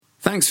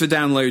Thanks for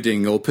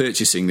downloading or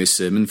purchasing this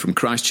sermon from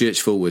Christ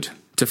Church Fulwood.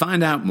 To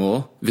find out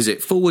more,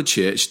 visit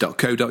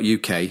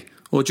fulwoodchurch.co.uk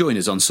or join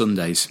us on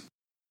Sundays.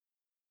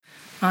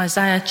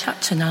 Isaiah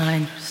chapter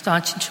 9,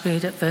 starting to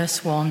read at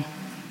verse 1.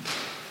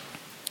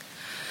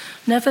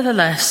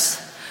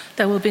 Nevertheless,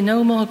 there will be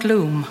no more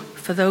gloom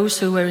for those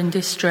who were in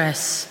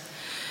distress.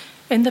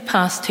 In the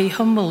past he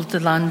humbled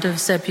the land of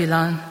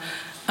Zebulun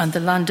and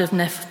the land of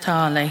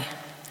Naphtali.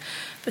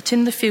 But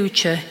in the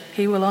future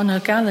he will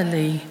honour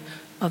Galilee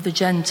of the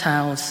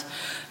Gentiles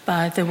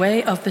by the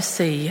way of the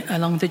sea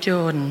along the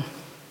Jordan.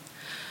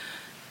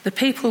 The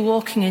people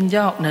walking in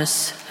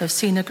darkness have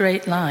seen a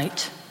great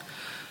light.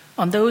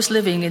 On those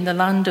living in the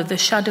land of the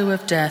shadow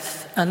of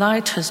death, a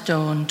light has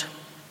dawned.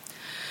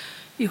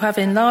 You have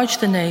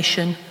enlarged the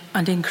nation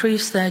and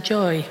increased their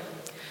joy.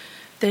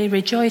 They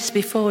rejoice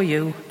before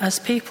you as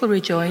people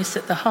rejoice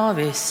at the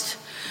harvest,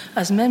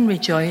 as men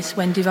rejoice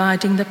when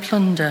dividing the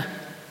plunder.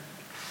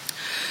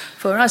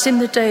 For as in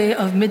the day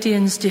of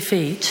Midian's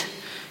defeat,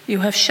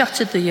 you have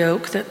shattered the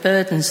yoke that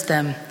burdens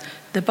them,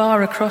 the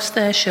bar across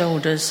their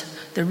shoulders,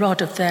 the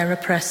rod of their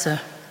oppressor.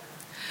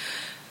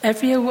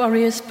 Every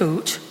warrior's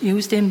boot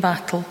used in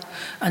battle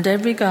and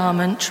every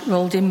garment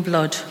rolled in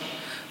blood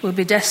will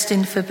be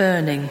destined for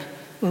burning,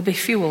 will be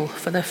fuel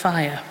for the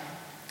fire.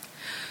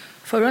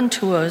 For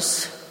unto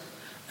us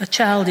a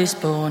child is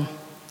born,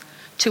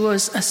 to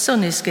us a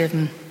son is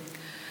given,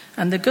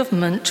 and the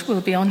government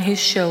will be on his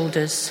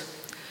shoulders,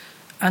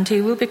 and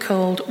he will be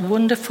called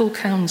Wonderful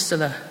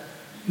Counselor,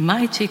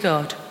 Mighty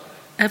God,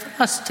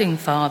 Everlasting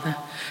Father,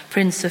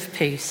 Prince of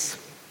Peace.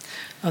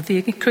 Of the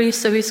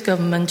increase of his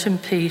government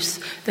and peace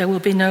there will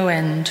be no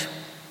end.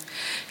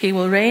 He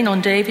will reign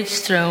on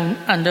David's throne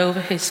and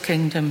over his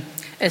kingdom,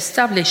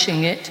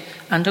 establishing it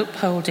and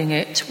upholding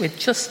it with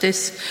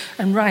justice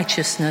and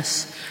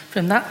righteousness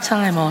from that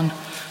time on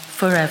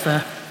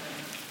forever.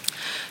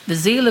 The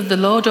zeal of the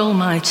Lord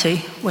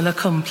Almighty will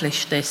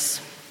accomplish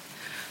this.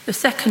 The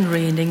second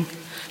reading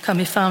can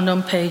be found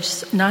on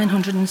page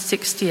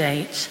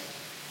 968.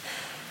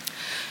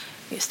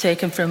 It's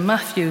taken from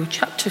Matthew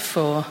chapter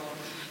 4,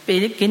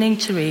 beginning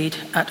to read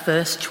at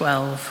verse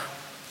 12.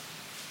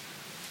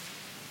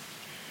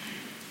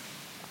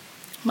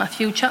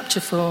 Matthew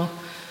chapter 4,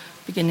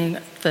 beginning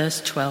at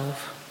verse 12.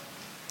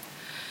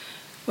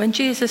 When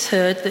Jesus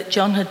heard that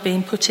John had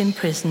been put in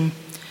prison,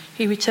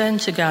 he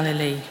returned to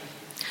Galilee.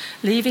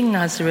 Leaving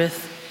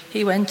Nazareth,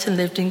 he went and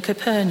lived in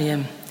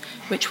Capernaum,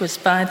 which was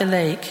by the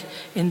lake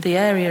in the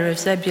area of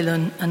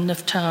Zebulun and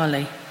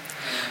Naphtali,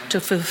 to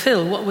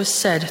fulfill what was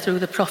said through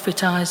the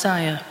prophet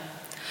Isaiah.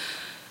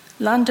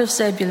 Land of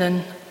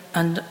Zebulun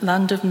and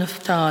land of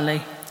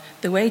Naphtali,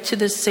 the way to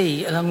the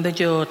sea along the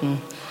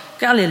Jordan,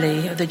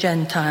 Galilee of the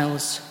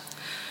Gentiles.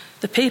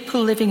 The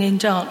people living in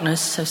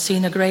darkness have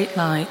seen a great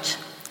light.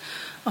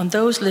 On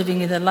those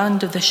living in the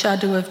land of the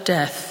shadow of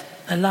death,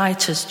 a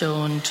light has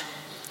dawned.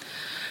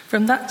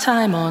 From that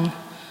time on,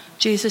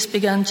 Jesus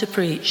began to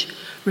preach,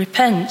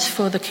 "Repent,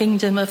 for the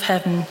kingdom of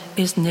heaven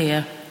is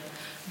near."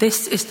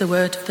 This is the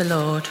word of the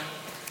Lord.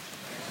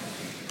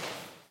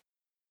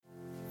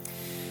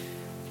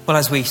 Well,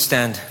 as we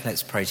stand,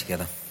 let's pray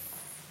together.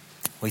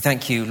 We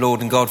thank you, Lord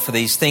and God, for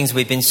these things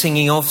we've been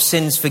singing of: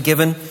 sins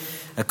forgiven,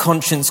 a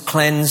conscience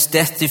cleansed,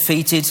 death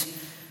defeated,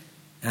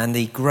 and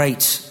the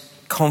great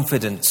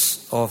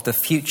confidence of the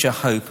future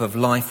hope of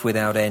life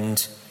without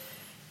end.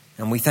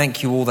 And we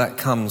thank you all that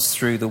comes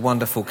through the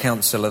wonderful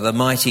Counselor, the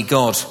mighty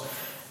God,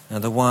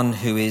 the one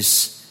who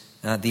is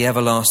the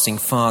everlasting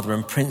Father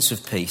and Prince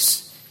of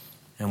Peace.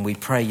 And we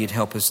pray you'd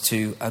help us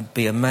to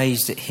be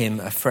amazed at him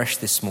afresh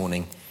this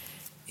morning.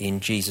 In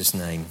Jesus'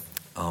 name,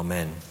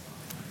 amen.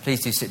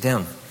 Please do sit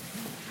down.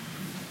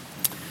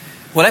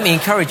 Well, let me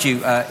encourage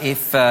you,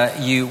 if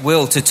you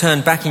will, to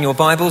turn back in your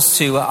Bibles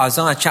to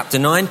Isaiah chapter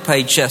 9,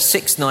 page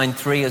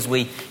 693, as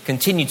we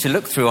continue to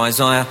look through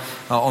Isaiah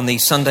on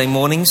these Sunday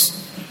mornings.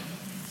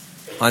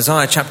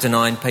 Isaiah chapter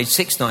 9, page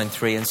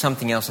 693, and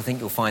something else I think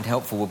you'll find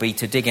helpful will be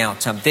to dig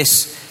out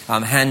this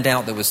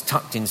handout that was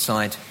tucked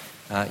inside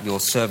your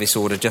service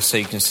order, just so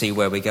you can see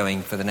where we're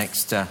going for the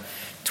next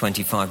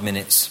 25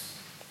 minutes.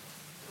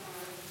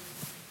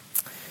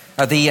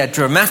 The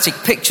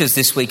dramatic pictures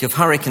this week of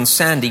Hurricane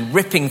Sandy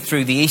ripping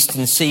through the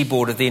eastern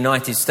seaboard of the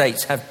United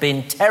States have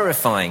been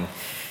terrifying.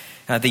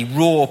 The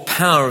raw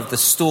power of the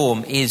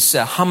storm is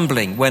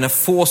humbling. When a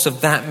force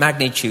of that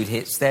magnitude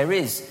hits, there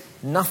is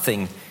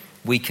nothing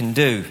we can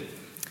do.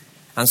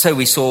 And so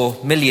we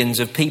saw millions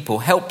of people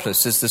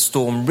helpless as the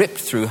storm ripped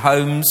through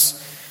homes,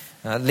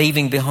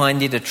 leaving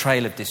behind it a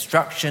trail of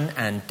destruction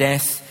and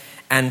death,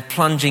 and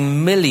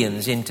plunging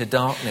millions into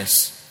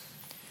darkness.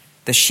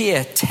 The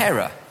sheer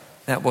terror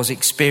that was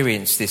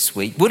experienced this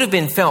week would have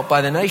been felt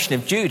by the nation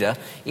of Judah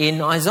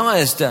in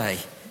Isaiah's day.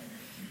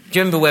 Do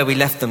you remember where we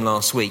left them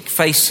last week?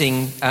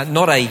 Facing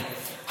not a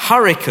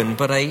hurricane,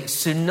 but a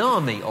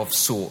tsunami of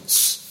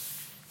sorts.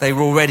 They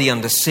were already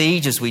under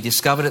siege, as we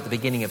discovered at the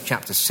beginning of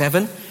chapter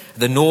 7.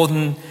 The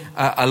northern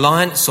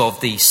alliance of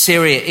the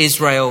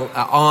Syria-Israel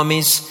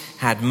armies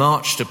had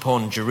marched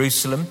upon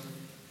Jerusalem.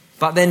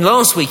 But then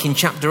last week in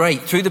chapter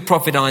 8, through the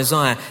prophet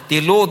Isaiah,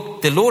 the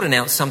Lord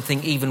announced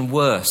something even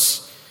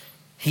worse.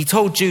 He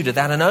told Judah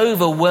that an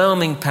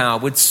overwhelming power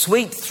would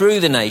sweep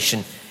through the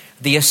nation.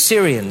 The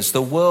Assyrians,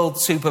 the world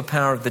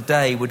superpower of the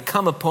day, would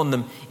come upon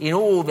them in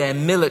all their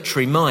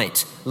military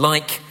might,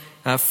 like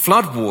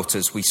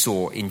floodwaters we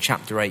saw in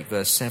chapter 8,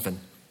 verse 7.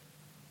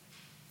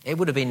 It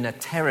would have been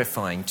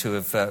terrifying to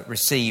have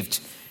received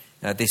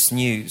this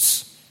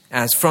news,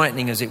 as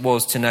frightening as it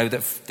was to know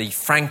that the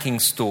franking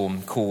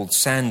storm called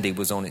Sandy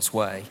was on its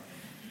way.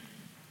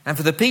 And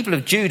for the people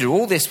of Judah,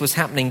 all this was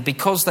happening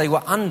because they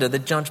were under the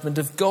judgment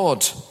of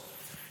God.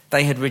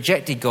 They had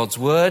rejected God's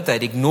word.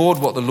 They'd ignored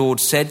what the Lord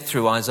said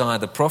through Isaiah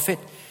the prophet.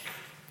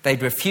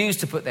 They'd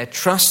refused to put their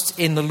trust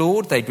in the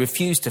Lord. They'd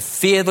refused to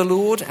fear the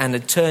Lord and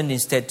had turned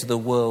instead to the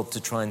world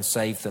to try and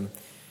save them.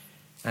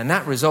 And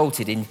that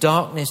resulted in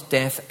darkness,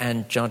 death,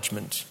 and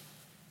judgment.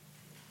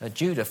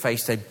 Judah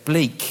faced a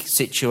bleak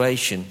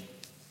situation.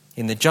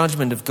 In the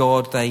judgment of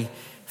God, they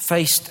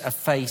faced a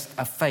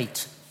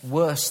fate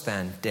worse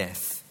than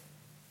death.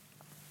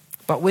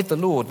 But with the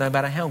Lord, no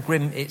matter how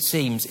grim it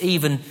seems,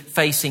 even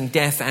facing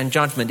death and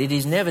judgment, it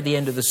is never the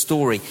end of the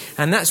story.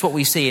 And that's what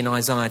we see in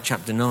Isaiah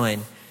chapter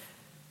 9.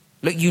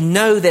 Look, you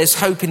know there's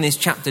hope in this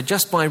chapter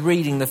just by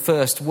reading the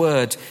first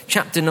word.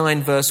 Chapter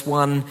 9, verse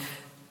 1,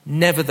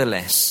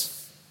 nevertheless.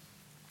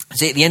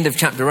 See, at the end of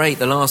chapter 8,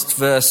 the last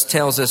verse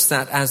tells us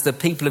that as the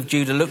people of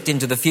Judah looked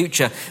into the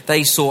future,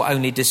 they saw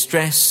only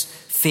distress,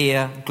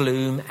 fear,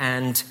 gloom,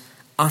 and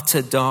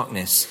utter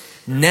darkness.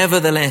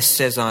 Nevertheless,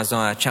 says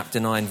Isaiah chapter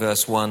 9,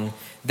 verse 1,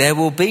 there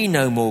will be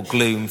no more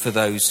gloom for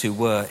those who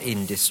were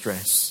in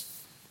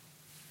distress.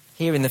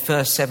 Here in the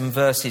first 7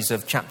 verses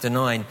of chapter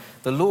 9,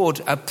 the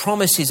Lord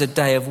promises a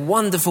day of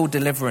wonderful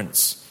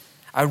deliverance,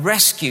 a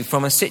rescue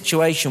from a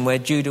situation where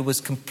Judah was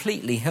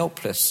completely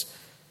helpless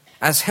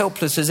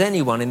as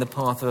anyone in the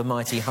path of a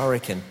mighty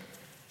hurricane.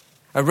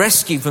 A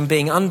rescue from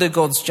being under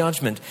God's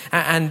judgment.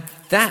 And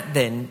that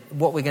then,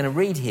 what we're going to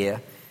read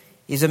here,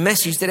 is a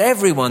message that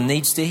everyone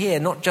needs to hear,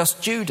 not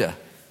just Judah.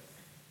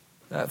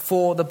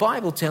 For the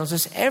Bible tells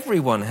us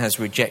everyone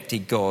has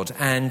rejected God,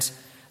 and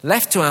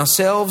left to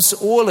ourselves,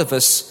 all of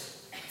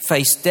us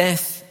face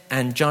death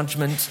and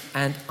judgment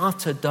and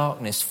utter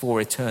darkness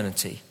for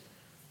eternity.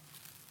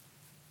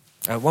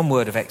 One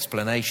word of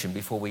explanation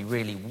before we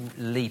really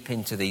leap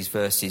into these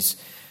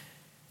verses.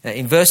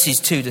 In verses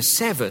 2 to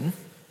 7,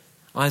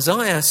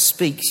 Isaiah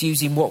speaks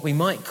using what we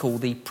might call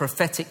the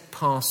prophetic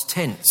past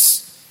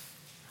tense.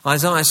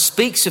 Isaiah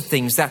speaks of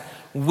things that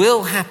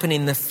will happen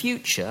in the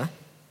future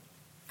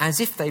as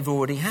if they've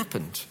already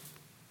happened.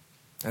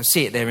 I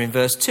see it there in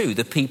verse 2.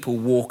 The people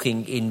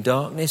walking in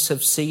darkness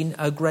have seen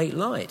a great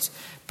light.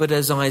 But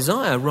as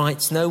Isaiah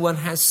writes, no one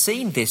has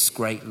seen this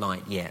great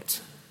light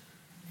yet.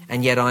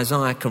 And yet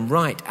Isaiah can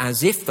write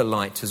as if the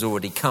light has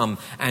already come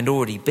and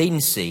already been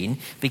seen,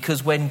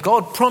 because when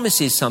God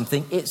promises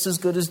something, it's as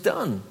good as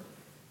done.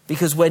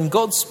 Because when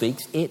God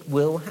speaks, it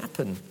will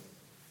happen.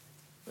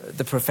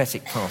 The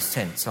prophetic past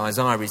tense.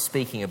 Isaiah is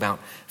speaking about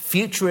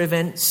future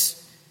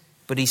events,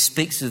 but he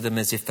speaks of them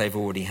as if they've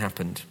already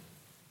happened.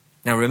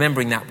 Now,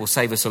 remembering that will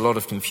save us a lot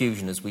of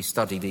confusion as we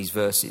study these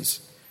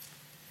verses.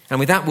 And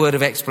with that word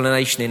of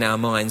explanation in our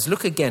minds,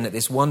 look again at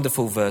this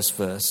wonderful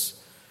verse.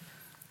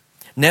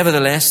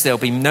 Nevertheless, there'll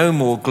be no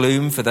more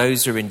gloom for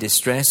those who are in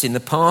distress. In the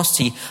past,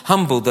 he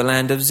humbled the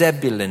land of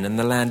Zebulun and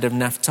the land of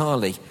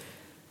Naphtali.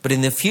 But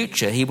in the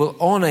future, he will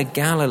honour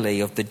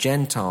Galilee of the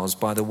Gentiles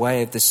by the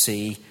way of the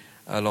sea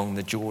along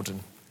the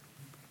Jordan.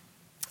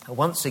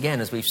 Once again,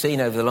 as we've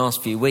seen over the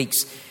last few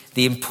weeks,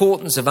 the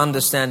importance of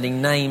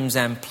understanding names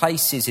and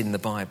places in the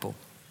Bible.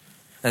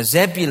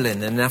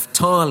 Zebulun and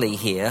Naphtali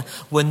here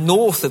were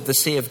north of the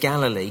Sea of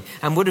Galilee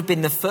and would have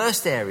been the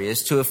first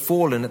areas to have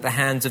fallen at the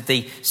hands of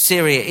the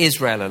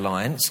Syria-Israel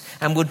alliance,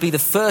 and would be the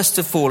first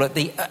to fall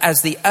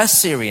as the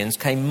Assyrians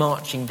came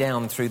marching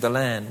down through the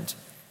land.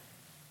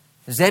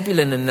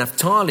 Zebulun and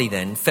Naphtali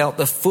then felt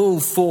the full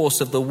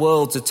force of the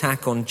world's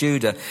attack on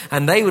Judah,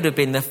 and they would have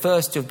been the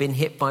first to have been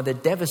hit by the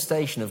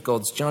devastation of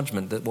God's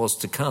judgment that was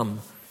to come.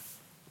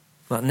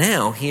 But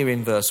now, here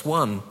in verse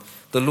 1,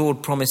 the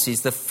Lord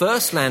promises the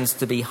first lands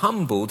to be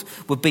humbled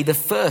would be the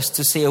first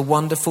to see a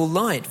wonderful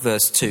light.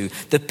 Verse 2,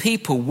 the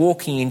people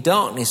walking in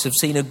darkness have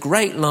seen a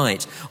great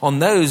light. On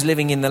those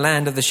living in the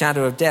land of the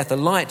shadow of death, a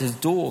light has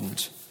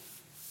dawned.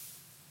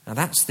 Now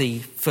that's the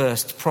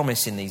first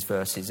promise in these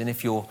verses. And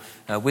if you're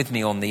with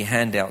me on the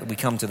handout, we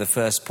come to the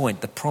first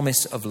point, the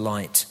promise of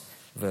light,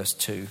 verse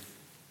 2.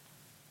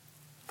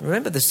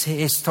 Remember the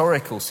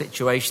historical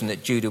situation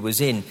that Judah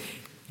was in.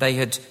 They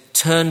had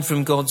turned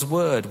from God's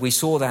word. We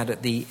saw that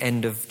at the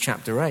end of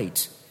chapter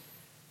 8.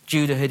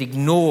 Judah had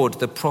ignored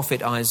the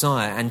prophet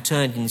Isaiah and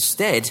turned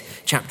instead,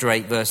 chapter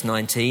 8, verse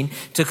 19,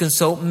 to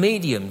consult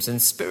mediums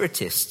and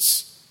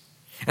spiritists.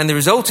 And the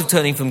result of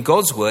turning from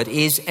God's word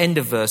is, end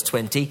of verse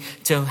 20,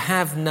 to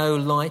have no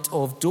light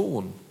of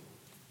dawn.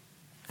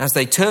 As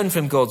they turn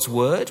from God's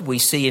word, we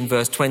see in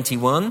verse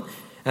 21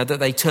 that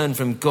they turn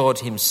from God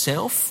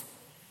himself.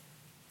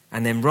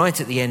 And then right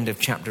at the end of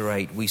chapter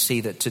 8, we see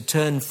that to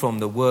turn from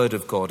the word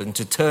of God and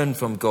to turn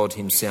from God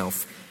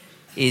himself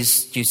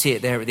is, do you see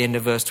it there at the end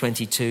of verse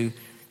 22?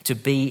 To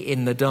be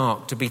in the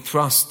dark, to be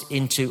thrust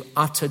into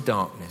utter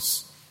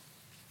darkness.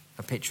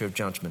 A picture of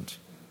judgment.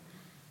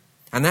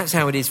 And that's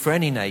how it is for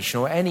any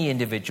nation or any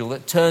individual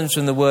that turns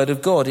from the word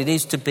of God. It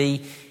is to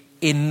be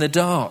in the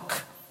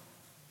dark.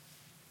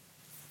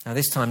 Now,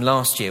 this time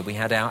last year, we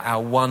had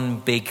our One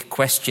Big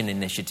Question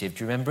initiative.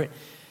 Do you remember it?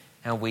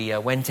 How we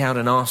went out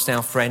and asked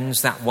our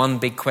friends that one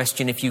big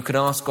question. If you could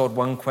ask God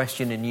one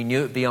question and you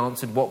knew it would be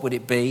answered, what would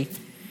it be?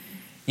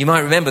 You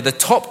might remember the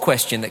top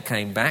question that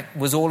came back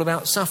was all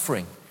about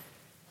suffering.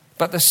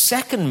 But the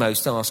second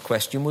most asked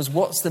question was,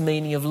 what's the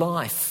meaning of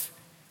life?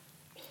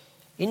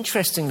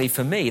 Interestingly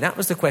for me, that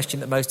was the question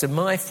that most of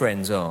my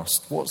friends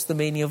asked. What's the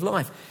meaning of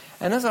life?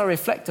 And as I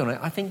reflect on it,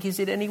 I think, is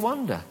it any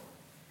wonder?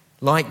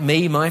 Like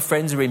me, my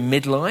friends are in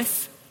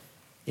midlife.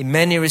 In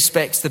many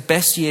respects, the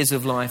best years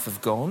of life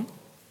have gone.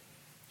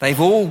 They've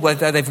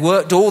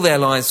worked all their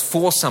lives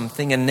for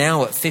something, and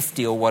now at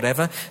 50 or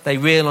whatever, they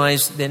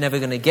realise they're never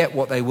going to get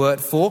what they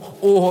worked for,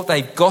 or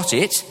they've got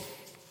it,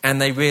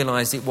 and they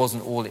realise it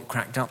wasn't all it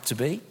cracked up to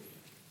be.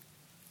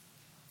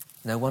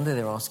 No wonder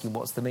they're asking,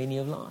 what's the meaning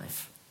of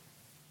life?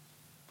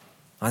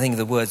 I think of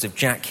the words of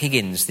Jack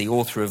Higgins, the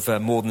author of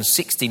more than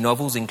 60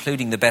 novels,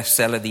 including the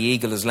bestseller The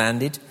Eagle Has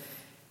Landed,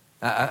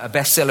 a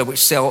bestseller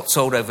which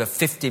sold over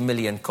 50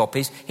 million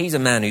copies. He's a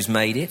man who's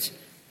made it.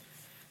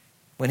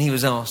 When he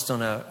was asked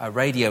on a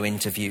radio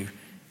interview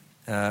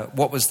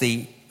what was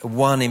the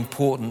one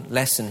important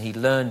lesson he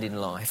learned in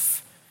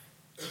life,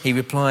 he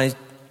replied,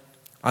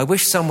 I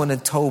wish someone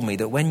had told me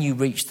that when you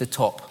reach the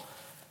top,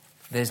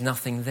 there's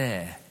nothing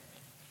there.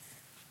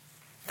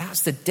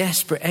 That's the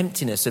desperate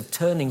emptiness of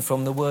turning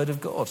from the word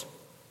of God.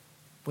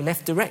 We're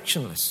left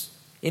directionless,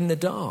 in the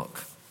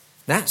dark.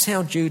 That's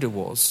how Judah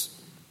was.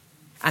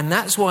 And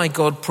that's why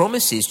God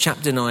promises,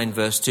 chapter 9,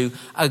 verse 2,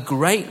 a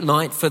great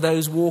light for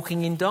those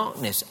walking in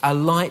darkness, a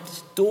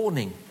light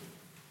dawning.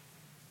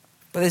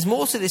 But there's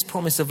more to this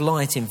promise of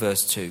light in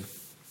verse 2.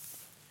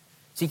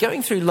 See,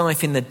 going through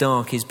life in the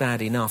dark is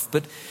bad enough,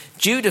 but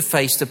Judah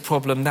faced a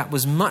problem that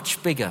was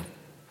much bigger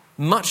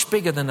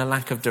than a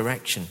lack of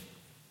direction.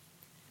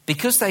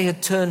 Because they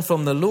had turned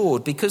from the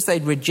Lord, because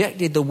they'd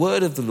rejected the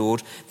word of the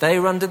Lord, they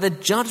were under the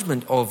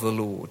judgment of the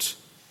Lord.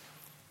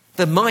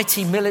 The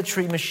mighty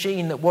military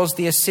machine that was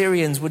the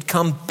Assyrians would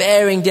come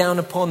bearing down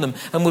upon them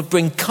and would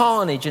bring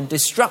carnage and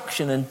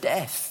destruction and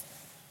death.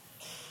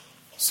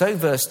 So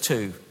verse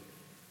 2,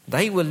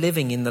 they were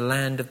living in the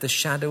land of the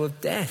shadow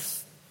of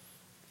death.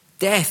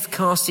 Death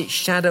cast its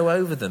shadow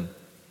over them.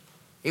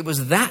 It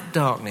was that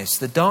darkness,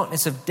 the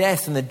darkness of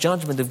death and the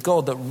judgment of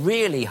God, that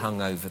really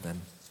hung over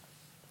them.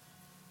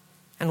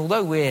 And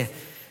although we're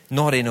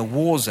not in a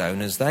war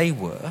zone as they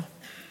were,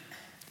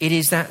 it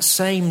is that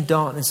same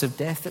darkness of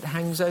death that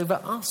hangs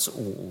over us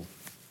all.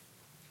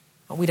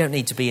 We don't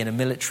need to be in a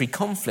military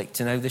conflict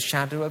to know the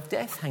shadow of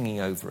death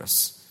hanging over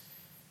us.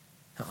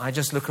 I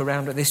just look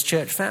around at this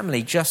church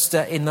family. Just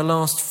in the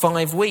last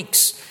 5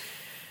 weeks,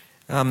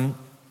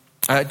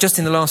 just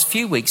in the last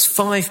few weeks,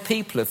 5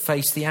 people have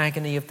faced the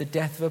agony of the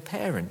death of a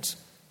parent.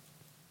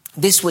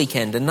 This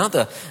weekend,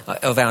 another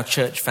of our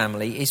church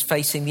family is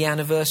facing the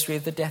anniversary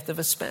of the death of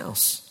a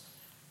spouse.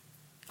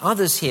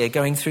 Others here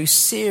going through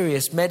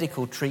serious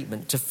medical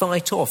treatment to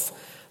fight off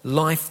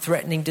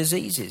life-threatening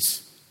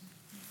diseases.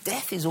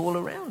 Death is all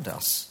around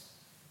us.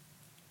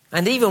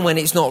 And even when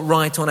it's not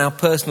right on our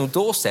personal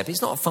doorstep,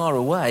 it's not far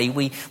away.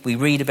 We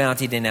read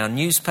about it in our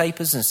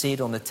newspapers and see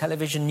it on the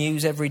television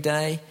news every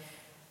day.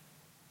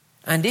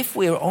 And if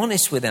we're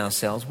honest with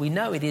ourselves, we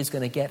know it is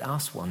going to get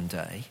us one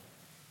day.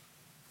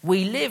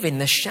 We live in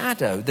the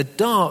shadow, the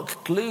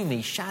dark,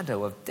 gloomy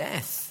shadow of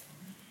death.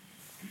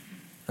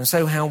 And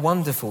so how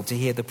wonderful to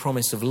hear the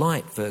promise of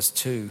light, verse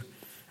 2.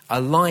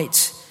 A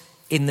light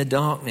in the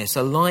darkness,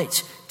 a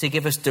light to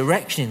give us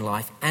direction in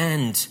life,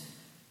 and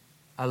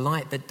a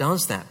light that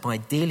does that by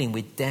dealing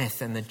with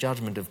death and the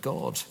judgment of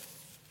God.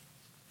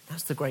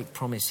 That's the great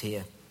promise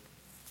here.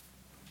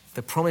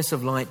 The promise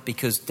of light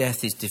because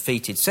death is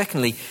defeated.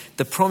 Secondly,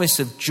 the promise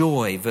of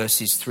joy,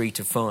 verses 3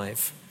 to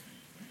 5.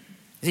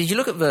 As you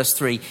look at verse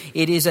 3,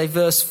 it is a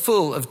verse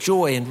full of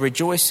joy and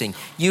rejoicing.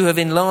 You have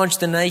enlarged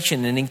the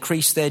nation and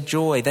increased their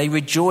joy. They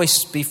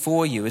rejoice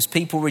before you as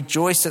people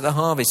rejoice at the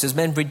harvest, as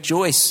men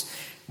rejoice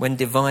when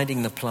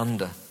dividing the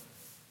plunder.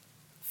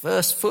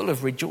 Verse full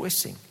of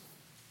rejoicing.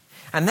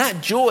 And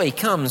that joy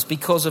comes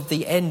because of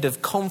the end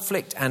of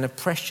conflict and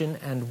oppression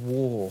and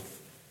war.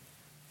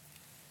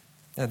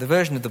 Now, the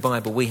version of the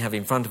Bible we have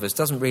in front of us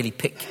doesn't really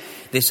pick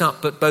this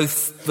up, but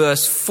both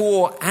verse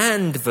 4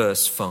 and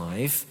verse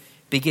 5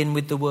 begin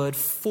with the word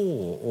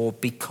for or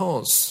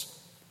because.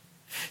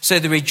 So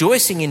the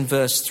rejoicing in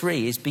verse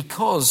 3 is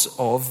because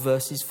of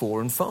verses 4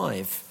 and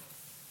 5.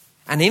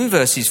 And in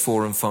verses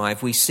 4 and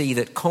 5 we see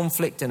that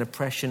conflict and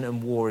oppression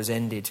and war has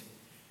ended.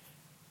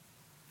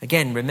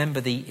 Again,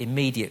 remember the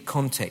immediate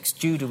context.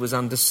 Judah was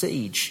under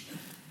siege.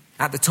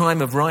 At the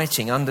time of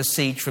writing, under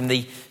siege from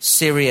the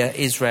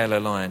Syria-Israel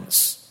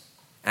alliance.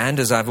 And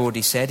as I've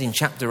already said, in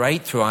chapter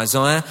 8 through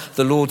Isaiah,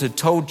 the Lord had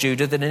told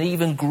Judah that an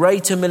even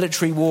greater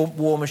military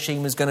war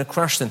machine was going to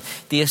crush them.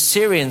 The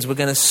Assyrians were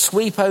going to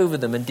sweep over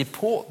them and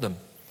deport them.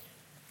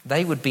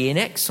 They would be in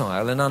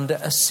exile and under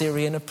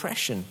Assyrian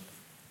oppression.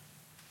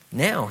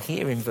 Now,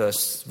 here in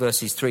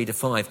verses 3 to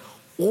 5,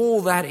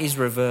 all that is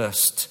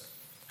reversed.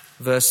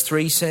 Verse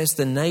 3 says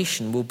the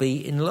nation will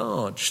be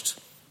enlarged.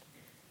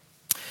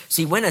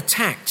 See, when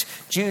attacked,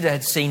 Judah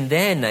had seen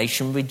their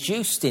nation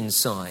reduced in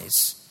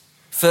size.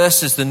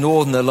 First, as the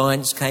Northern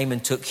Alliance came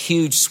and took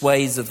huge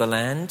swathes of the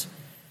land,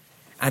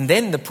 and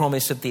then the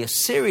promise of the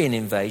Assyrian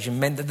invasion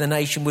meant that the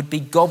nation would be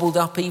gobbled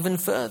up even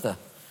further.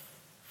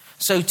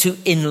 So to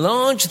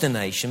enlarge the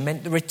nation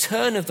meant the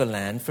return of the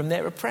land from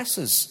their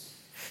oppressors.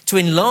 To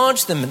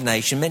enlarge the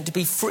nation meant to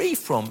be free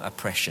from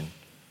oppression.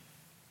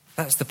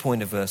 That's the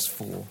point of verse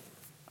 4.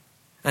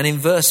 And in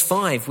verse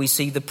 5, we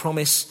see the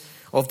promise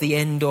of the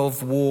end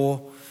of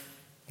war.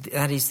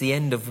 That is the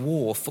end of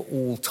war for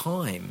all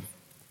time.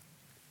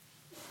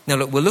 Now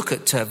look, we'll look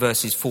at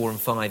verses 4 and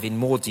 5 in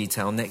more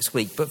detail next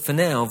week. But for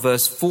now,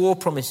 verse 4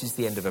 promises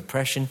the end of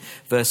oppression.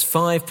 Verse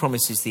 5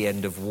 promises the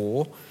end of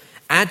war.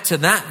 Add to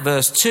that,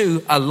 verse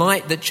 2, a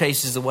light that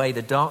chases away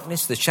the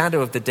darkness, the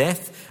shadow of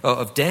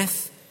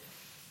death.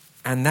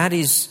 And that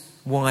is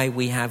why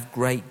we have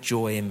great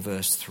joy in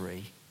verse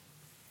 3.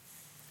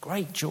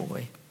 Great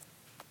joy.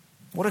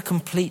 What a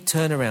complete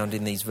turnaround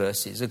in these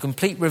verses. A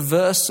complete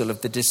reversal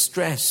of the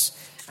distress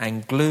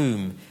and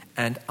gloom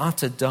and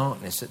utter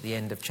darkness at the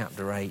end of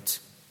chapter 8.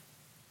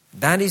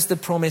 That is the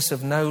promise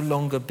of no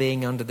longer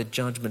being under the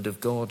judgment of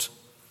God.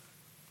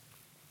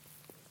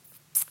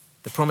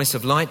 The promise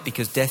of light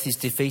because death is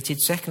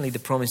defeated. Secondly, the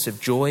promise of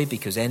joy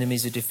because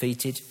enemies are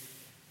defeated.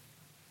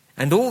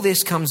 And all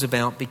this comes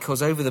about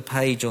because over the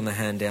page on the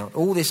handout,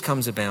 all this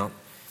comes about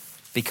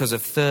because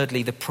of,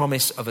 thirdly, the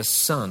promise of a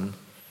son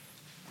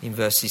in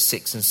verses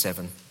 6 and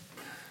 7.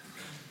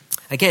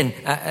 Again,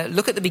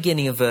 look at the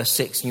beginning of verse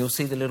 6 and you'll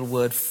see the little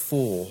word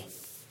for.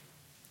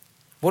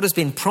 What has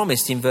been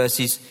promised in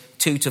verses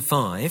 2 to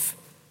 5,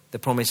 the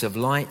promise of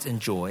light and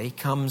joy,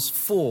 comes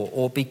for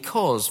or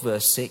because,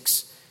 verse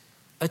 6,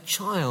 a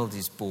child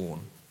is born.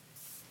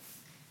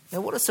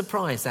 Now, what a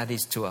surprise that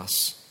is to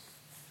us.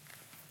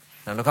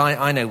 Now, look,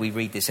 I know we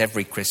read this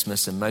every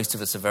Christmas and most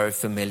of us are very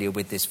familiar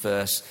with this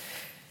verse.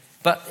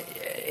 But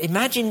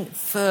imagine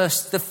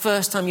the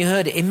first time you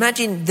heard it.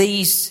 Imagine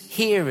these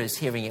hearers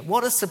hearing it.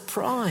 What a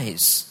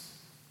surprise.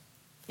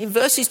 In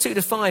verses 2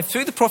 to 5,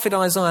 through the prophet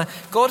Isaiah,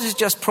 God has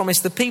just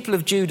promised the people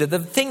of Judah the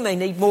thing they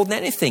need more than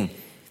anything.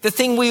 The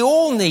thing we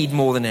all need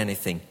more than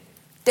anything.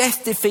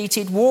 Death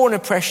defeated, war and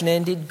oppression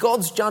ended,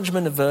 God's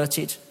judgment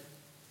averted.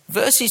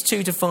 Verses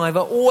 2 to 5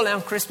 are all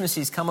our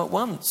Christmases come at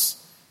once.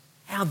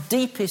 Our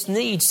deepest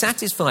need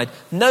satisfied.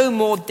 No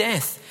more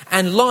death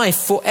and life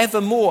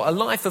forevermore. A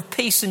life of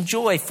peace and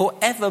joy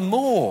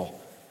forevermore.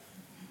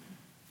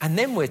 And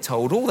then we're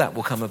told all that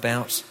will come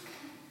about.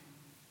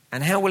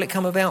 And how will it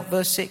come about?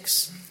 Verse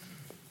 6.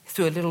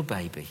 Through a little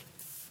baby.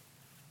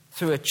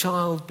 Through a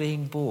child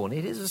being born.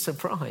 It is a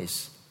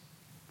surprise.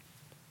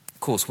 Of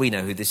course, we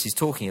know who this is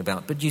talking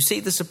about. But do you see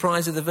the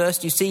surprise of the verse?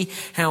 Do you see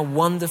how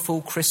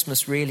wonderful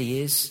Christmas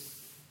really is?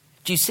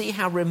 Do you see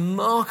how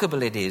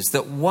remarkable it is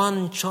that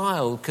one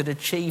child could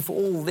achieve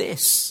all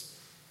this?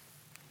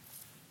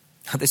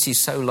 This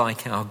is so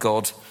like our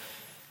God.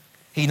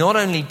 He not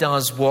only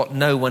does what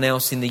no one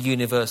else in the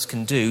universe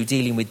can do,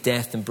 dealing with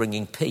death and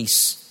bringing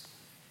peace,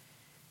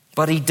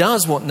 but he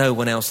does what no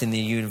one else in the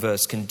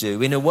universe can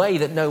do in a way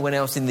that no one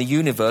else in the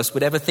universe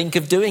would ever think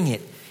of doing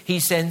it.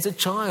 He sends a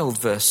child,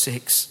 verse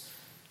 6.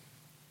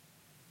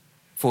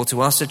 For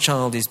to us a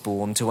child is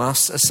born, to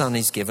us a son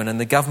is given, and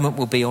the government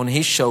will be on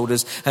his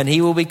shoulders, and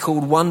he will be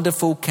called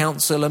Wonderful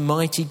Counselor,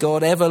 Mighty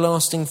God,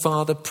 Everlasting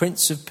Father,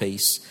 Prince of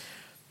Peace.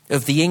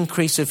 Of the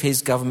increase of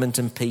his government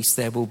and peace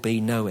there will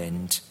be no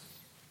end.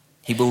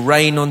 He will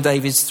reign on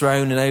David's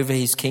throne and over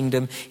his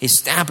kingdom,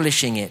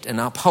 establishing it and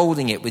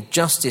upholding it with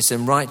justice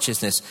and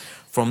righteousness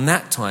from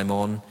that time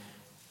on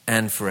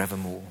and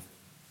forevermore.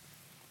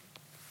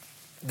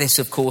 This,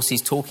 of course,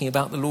 is talking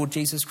about the Lord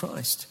Jesus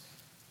Christ.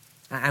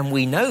 And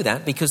we know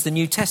that because the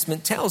New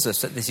Testament tells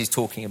us that this is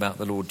talking about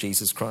the Lord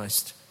Jesus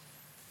Christ.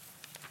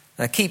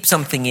 Now keep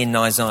something in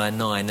Isaiah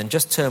 9 and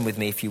just turn with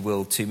me, if you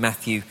will, to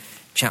Matthew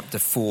chapter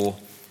 4,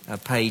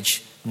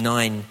 page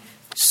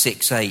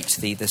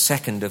 968, the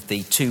second of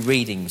the two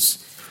readings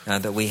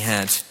that we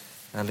had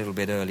a little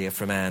bit earlier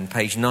from Anne.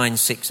 Page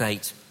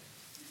 968.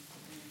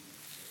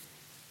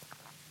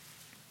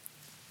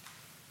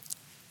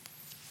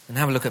 And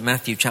have a look at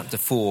Matthew chapter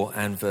 4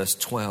 and verse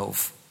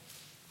 12.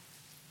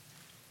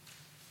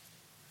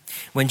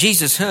 When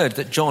Jesus heard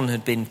that John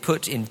had been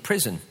put in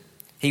prison,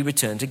 he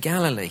returned to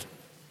Galilee.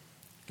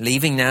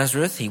 Leaving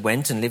Nazareth, he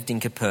went and lived in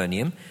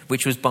Capernaum,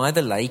 which was by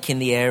the lake in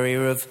the area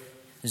of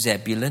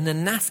Zebulun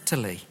and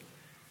Naphtali.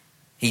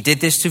 He did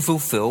this to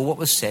fulfill what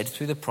was said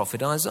through the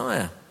prophet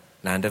Isaiah.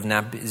 Land of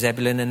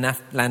Zebulun and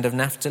land of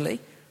Naphtali,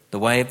 the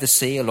way of the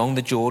sea along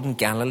the Jordan,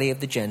 Galilee of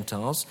the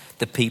Gentiles.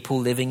 The people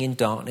living in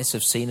darkness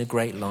have seen a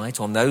great light.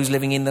 On those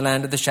living in the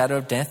land of the shadow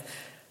of death,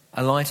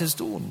 a light has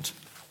dawned.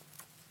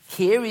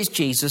 Here is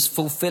Jesus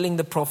fulfilling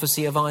the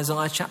prophecy of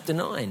Isaiah chapter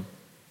 9.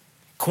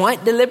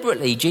 Quite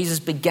deliberately, Jesus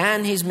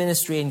began his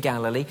ministry in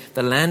Galilee,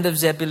 the land of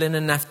Zebulun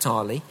and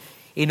Naphtali,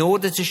 in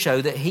order to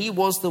show that he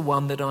was the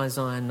one that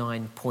Isaiah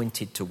 9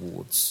 pointed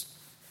towards.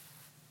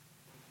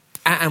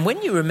 And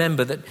when you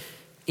remember that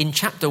in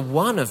chapter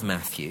 1 of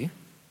Matthew,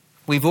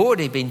 we've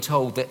already been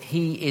told that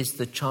he is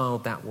the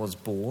child that was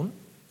born,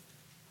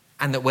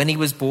 and that when he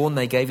was born,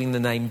 they gave him the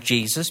name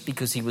Jesus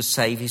because he would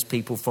save his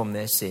people from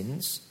their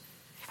sins.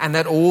 And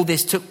that all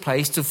this took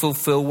place to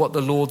fulfill what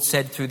the Lord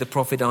said through the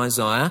prophet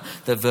Isaiah,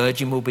 the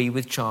virgin will be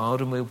with child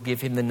and will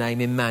give him the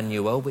name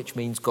Emmanuel, which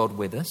means God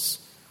with us.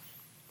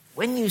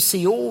 When you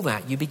see all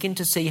that, you begin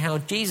to see how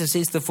Jesus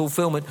is the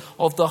fulfillment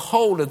of the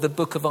whole of the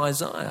book of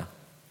Isaiah.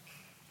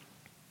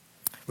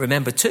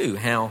 Remember too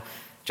how,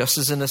 just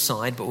as an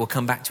aside, but we'll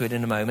come back to it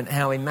in a moment,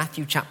 how in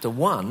Matthew chapter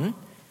 1,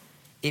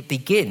 it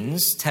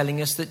begins telling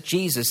us that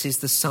Jesus is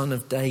the son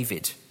of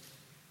David.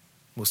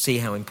 We'll see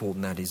how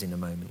important that is in a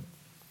moment.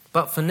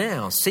 But for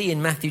now, see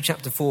in Matthew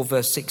chapter 4,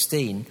 verse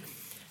 16,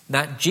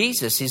 that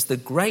Jesus is the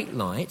great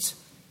light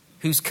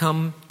who's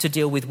come to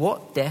deal with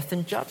what? Death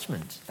and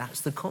judgment.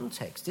 That's the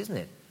context, isn't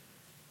it,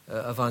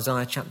 of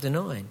Isaiah chapter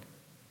 9.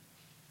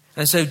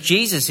 And so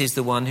Jesus is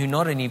the one who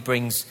not only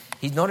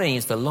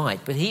is the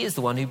light, but he is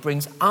the one who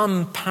brings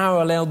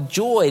unparalleled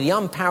joy, the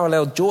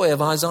unparalleled joy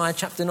of Isaiah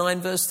chapter 9,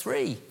 verse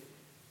 3.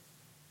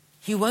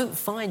 You won't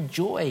find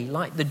joy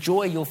like the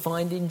joy you'll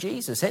find in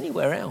Jesus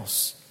anywhere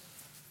else.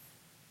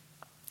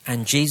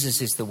 And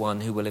Jesus is the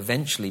one who will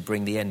eventually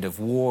bring the end of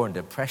war and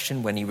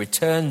oppression when he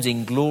returns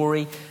in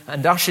glory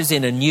and ushers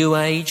in a new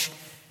age,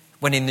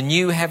 when in the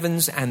new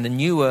heavens and the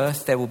new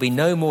earth there will be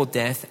no more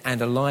death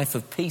and a life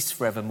of peace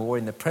forevermore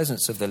in the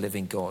presence of the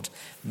living God.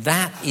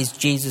 That is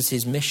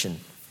Jesus' mission,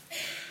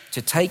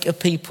 to take a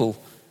people,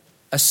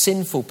 a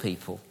sinful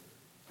people,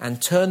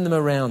 and turn them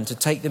around, to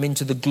take them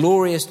into the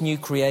glorious new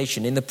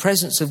creation in the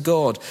presence of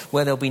God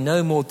where there'll be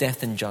no more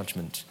death and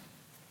judgment.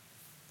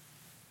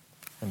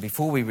 And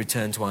before we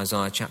return to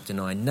Isaiah chapter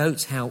 9,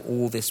 note how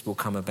all this will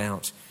come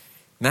about.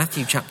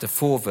 Matthew chapter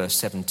 4, verse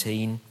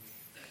 17,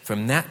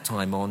 from that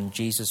time on,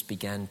 Jesus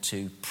began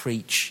to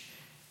preach,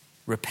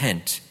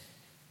 repent,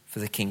 for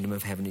the kingdom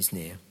of heaven is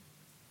near.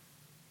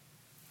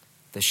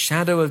 The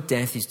shadow of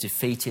death is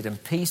defeated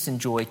and peace and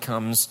joy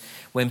comes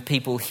when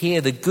people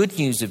hear the good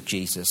news of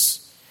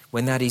Jesus,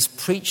 when that is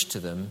preached to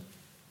them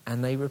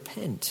and they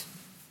repent.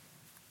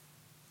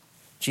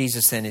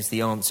 Jesus then is the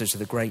answer to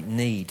the great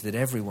need that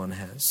everyone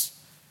has.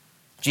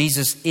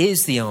 Jesus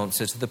is the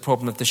answer to the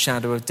problem of the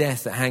shadow of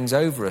death that hangs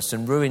over us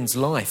and ruins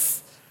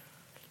life.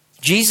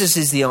 Jesus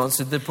is the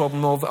answer to the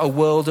problem of a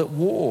world at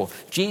war.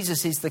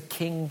 Jesus is the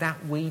king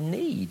that we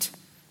need.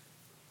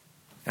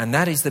 And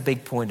that is the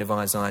big point of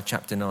Isaiah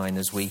chapter 9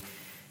 as we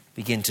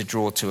begin to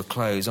draw to a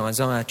close.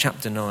 Isaiah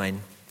chapter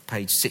 9,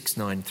 page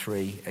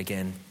 693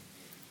 again.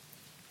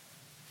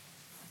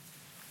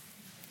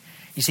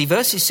 You see,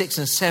 verses 6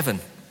 and 7,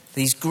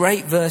 these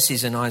great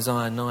verses in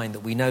Isaiah 9 that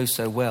we know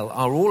so well,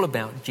 are all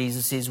about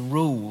Jesus'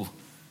 rule.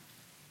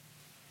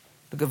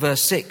 Look at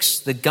verse 6,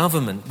 the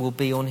government will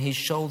be on his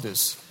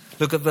shoulders.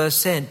 Look at verse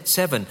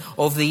 7,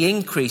 of the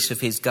increase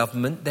of his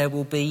government there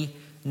will be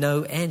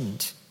no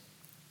end.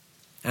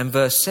 And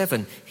verse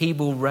 7, he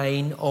will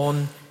reign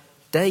on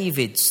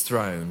David's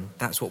throne.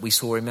 That's what we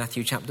saw in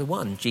Matthew chapter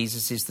 1.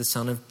 Jesus is the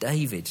son of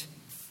David.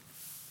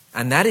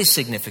 And that is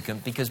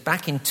significant because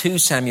back in 2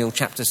 Samuel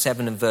chapter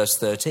 7 and verse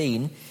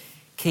 13,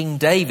 King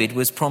David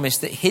was promised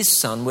that his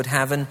son would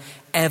have an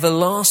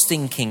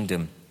everlasting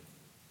kingdom.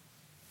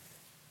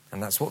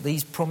 And that's what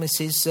these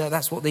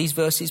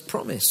verses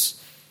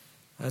promise.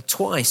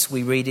 Twice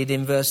we read it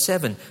in verse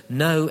 7,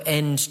 no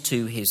end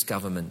to his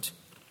government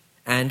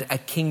and a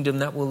kingdom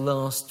that will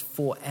last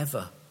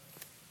forever.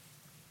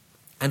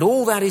 And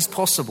all that is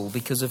possible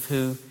because of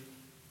who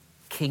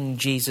King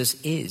Jesus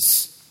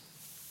is.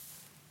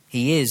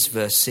 He is,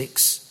 verse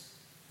 6,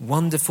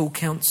 Wonderful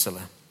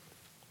Counselor.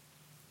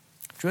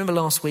 Do you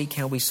remember last week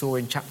how we saw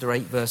in chapter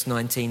 8, verse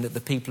 19, that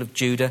the people of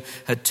Judah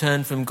had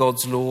turned from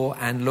God's law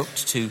and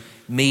looked to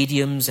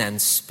mediums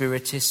and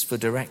spiritists for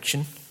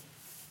direction?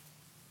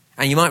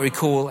 And you might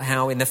recall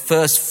how in the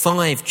first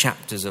 5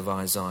 chapters of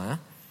Isaiah,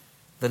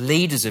 the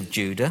leaders of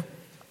Judah,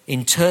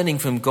 in turning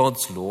from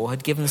God's law,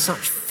 had given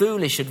such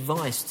foolish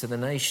advice to the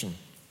nation.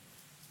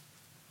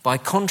 By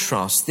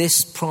contrast,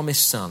 this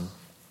promised son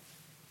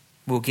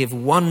will give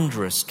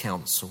wondrous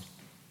counsel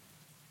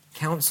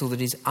that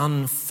is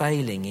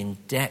unfailing in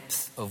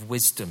depth of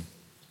wisdom.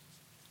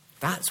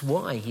 That's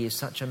why he is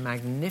such a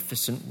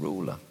magnificent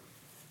ruler.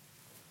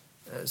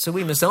 So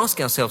we must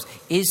ask ourselves,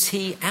 is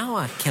he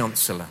our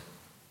counselor?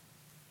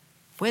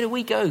 Where do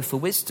we go for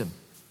wisdom?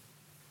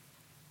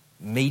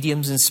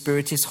 Mediums and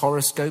spiritists,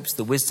 horoscopes,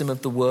 the wisdom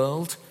of the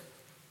world?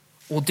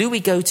 Or do we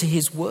go to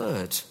his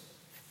word?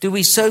 Do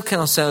we soak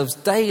ourselves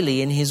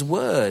daily in his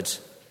word?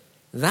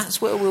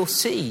 That's where we'll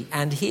see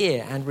and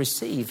hear and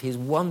receive his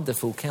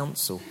wonderful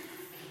counsel.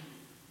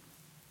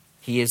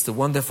 He is the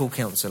wonderful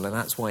counselor.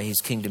 That's why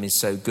his kingdom is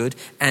so good.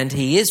 And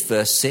he is,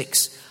 verse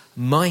 6,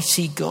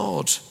 mighty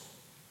God.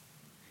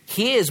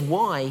 Here's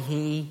why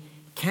he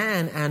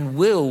can and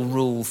will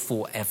rule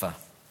forever.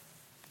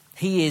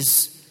 He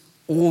is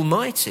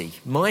almighty,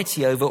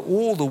 mighty over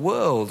all the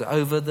world,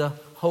 over the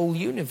whole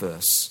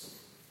universe.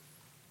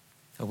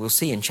 And we'll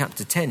see in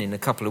chapter 10 in a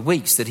couple of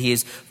weeks that he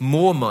is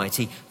more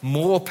mighty,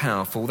 more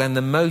powerful than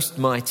the most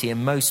mighty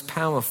and most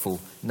powerful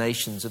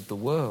nations of the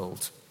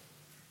world.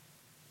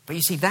 But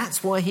you see,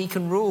 that's why he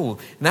can rule.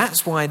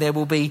 That's why there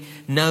will be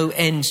no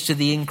end to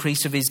the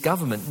increase of his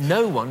government.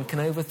 No one can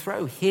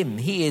overthrow him.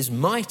 He is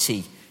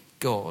mighty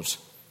God.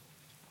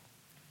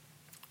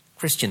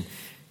 Christian,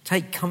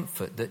 take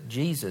comfort that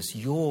Jesus,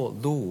 your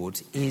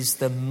Lord, is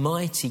the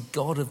mighty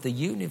God of the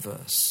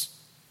universe.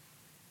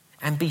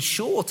 And be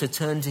sure to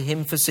turn to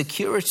him for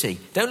security.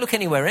 Don't look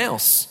anywhere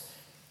else.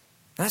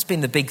 That's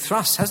been the big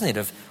thrust, hasn't it,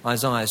 of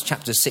Isaiah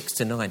chapter 6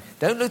 to 9.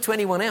 Don't look to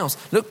anyone else.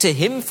 Look to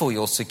him for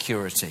your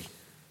security.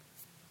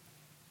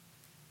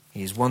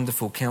 He is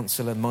wonderful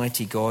counselor,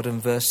 mighty God.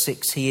 And verse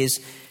 6, he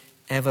is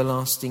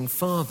everlasting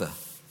Father.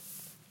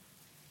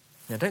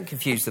 Now don't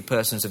confuse the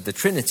persons of the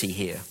Trinity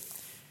here.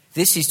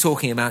 This is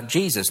talking about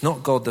Jesus,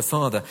 not God the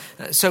Father.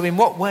 So in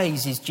what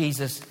ways is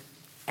Jesus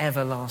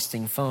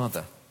everlasting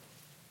Father?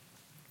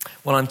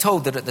 Well, I'm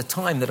told that at the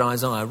time that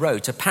Isaiah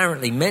wrote,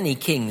 apparently many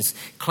kings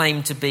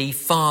claimed to be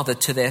father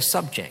to their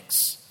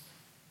subjects.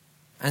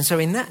 And so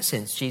in that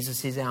sense,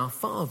 Jesus is our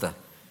Father.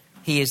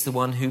 He is the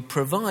one who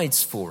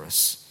provides for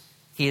us.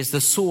 He is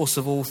the source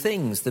of all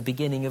things, the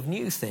beginning of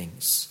new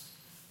things.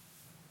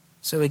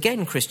 So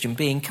again, Christian,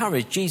 be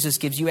encouraged. Jesus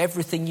gives you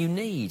everything you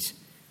need.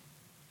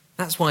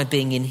 That's why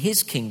being in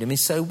his kingdom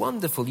is so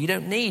wonderful. You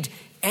don't need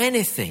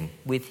anything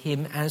with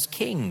him as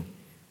king.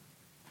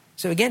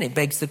 So again, it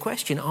begs the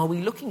question, are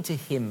we looking to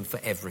him for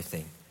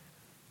everything?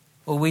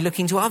 Or are we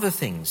looking to other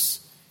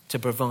things to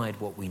provide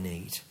what we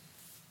need?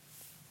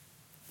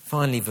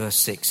 Finally, verse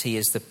 6, he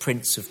is the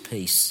Prince of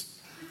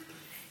Peace.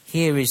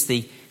 Here is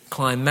the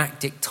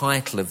climactic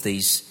title of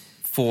these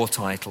 4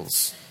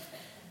 titles.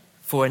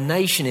 For a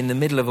nation in the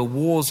middle of a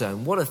war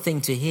zone, what a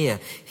thing to hear.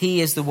 He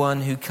is the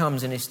one who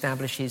comes and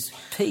establishes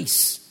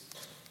peace.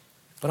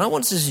 But I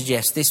want to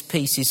suggest this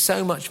peace is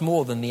so much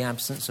more than the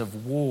absence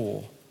of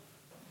war.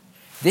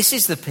 This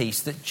is the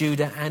peace that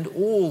Judah and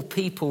all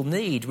people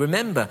need.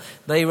 Remember,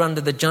 they are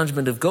under the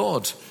judgment of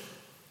God.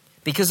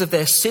 Because of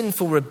their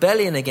sinful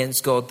rebellion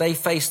against God, they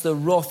face the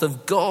wrath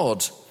of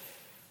God.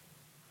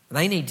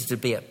 They needed to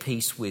be at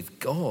peace with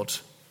God.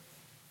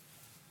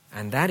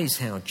 And that is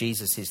how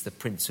Jesus is the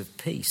Prince of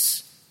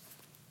Peace.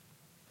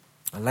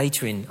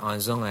 Later in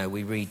Isaiah,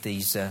 we read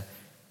these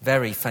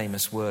very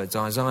famous words.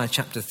 Isaiah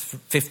chapter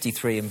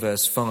 53 and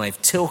verse 5,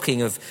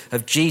 talking of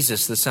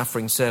Jesus, the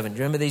suffering servant. Do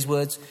you remember these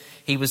words?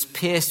 He was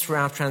pierced for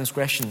our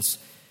transgressions.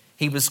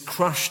 He was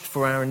crushed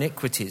for our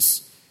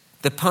iniquities.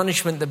 The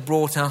punishment that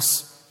brought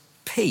us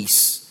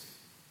peace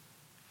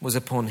was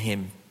upon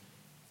him,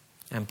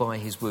 and by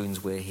his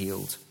wounds we're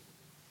healed.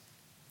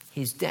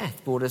 His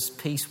death brought us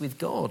peace with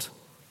God.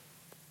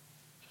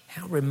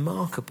 How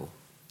remarkable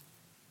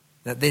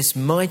that this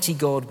mighty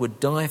God would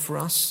die for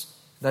us,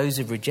 those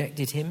who've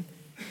rejected him,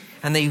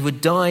 and that he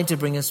would die to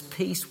bring us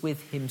peace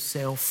with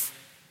himself.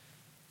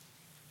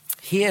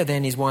 Here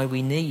then is why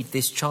we need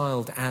this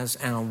child as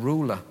our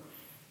ruler.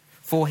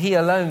 For he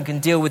alone can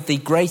deal with the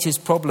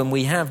greatest problem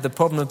we have, the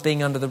problem of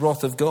being under the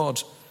wrath of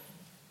God.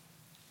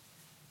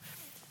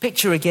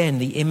 Picture again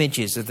the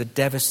images of the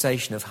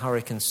devastation of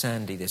Hurricane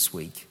Sandy this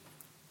week.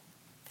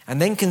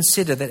 And then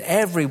consider that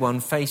everyone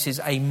faces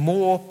a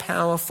more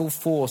powerful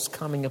force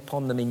coming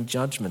upon them in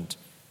judgment.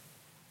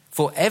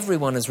 For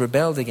everyone has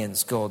rebelled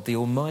against God, the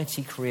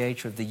almighty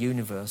creator of the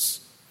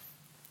universe.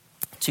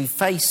 To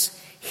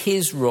face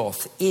his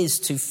wrath is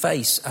to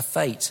face a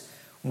fate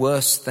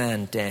worse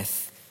than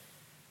death.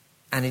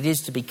 And it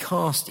is to be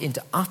cast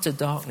into utter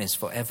darkness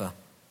forever.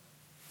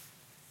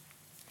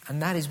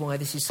 And that is why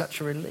this is such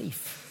a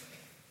relief.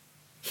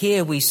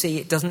 Here we see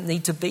it doesn't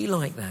need to be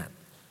like that.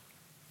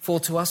 For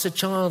to us a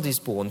child is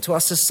born, to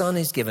us a son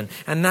is given,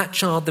 and that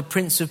child, the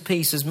Prince of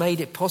Peace, has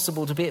made it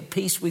possible to be at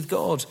peace with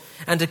God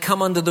and to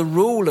come under the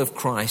rule of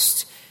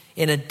Christ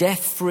in a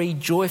death-free,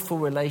 joyful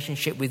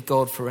relationship with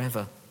God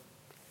forever.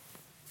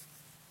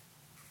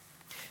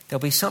 There'll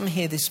be some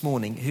here this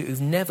morning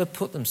who've never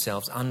put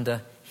themselves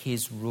under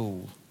his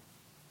rule.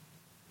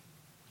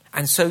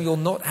 And so you're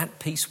not at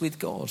peace with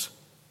God.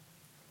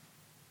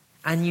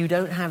 And you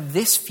don't have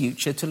this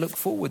future to look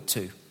forward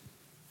to.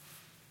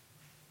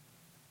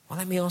 Well,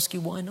 let me ask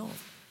you, why not?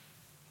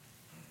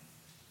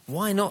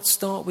 Why not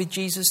start with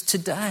Jesus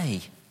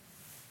today?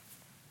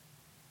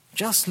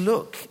 Just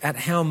look at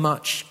how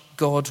much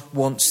God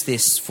wants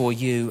this for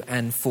you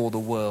and for the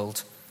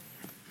world.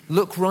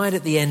 Look right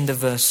at the end of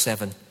verse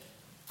 7,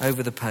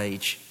 over the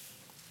page.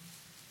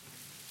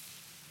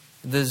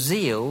 The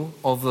zeal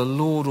of the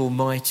Lord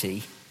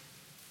Almighty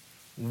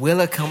will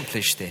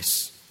accomplish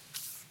this.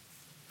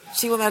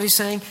 See what that is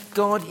saying?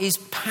 God is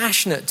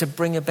passionate to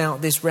bring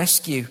about this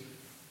rescue.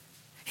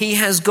 He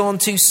has gone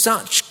to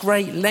such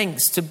great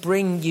lengths to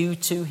bring you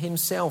to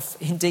himself.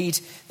 Indeed,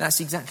 that's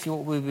exactly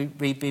what we'll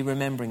be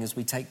remembering as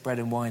we take bread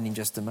and wine in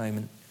just a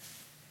moment.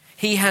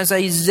 He has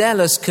a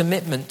zealous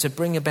commitment to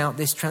bring about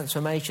this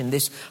transformation,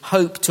 this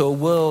hope to a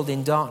world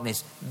in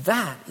darkness.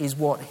 That is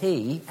what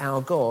he,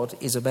 our God,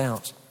 is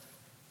about.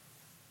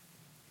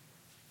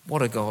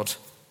 What a God.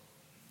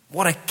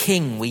 What a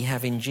King we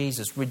have in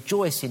Jesus.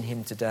 Rejoice in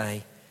him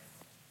today.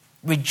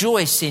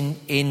 Rejoice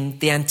in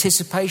the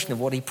anticipation of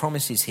what he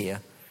promises here.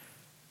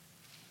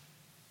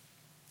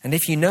 And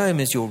if you know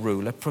him as your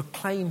ruler,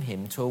 proclaim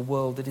him to a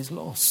world that is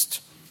lost.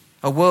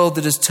 A world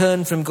that has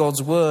turned from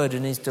God's word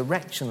and is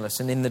directionless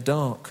and in the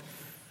dark.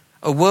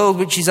 A world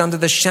which is under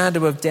the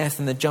shadow of death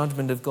and the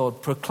judgment of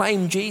God.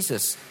 Proclaim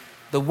Jesus,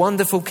 the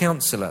wonderful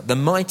Counselor, the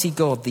mighty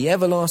God, the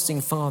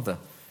everlasting Father,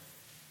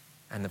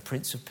 and the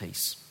Prince of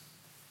Peace.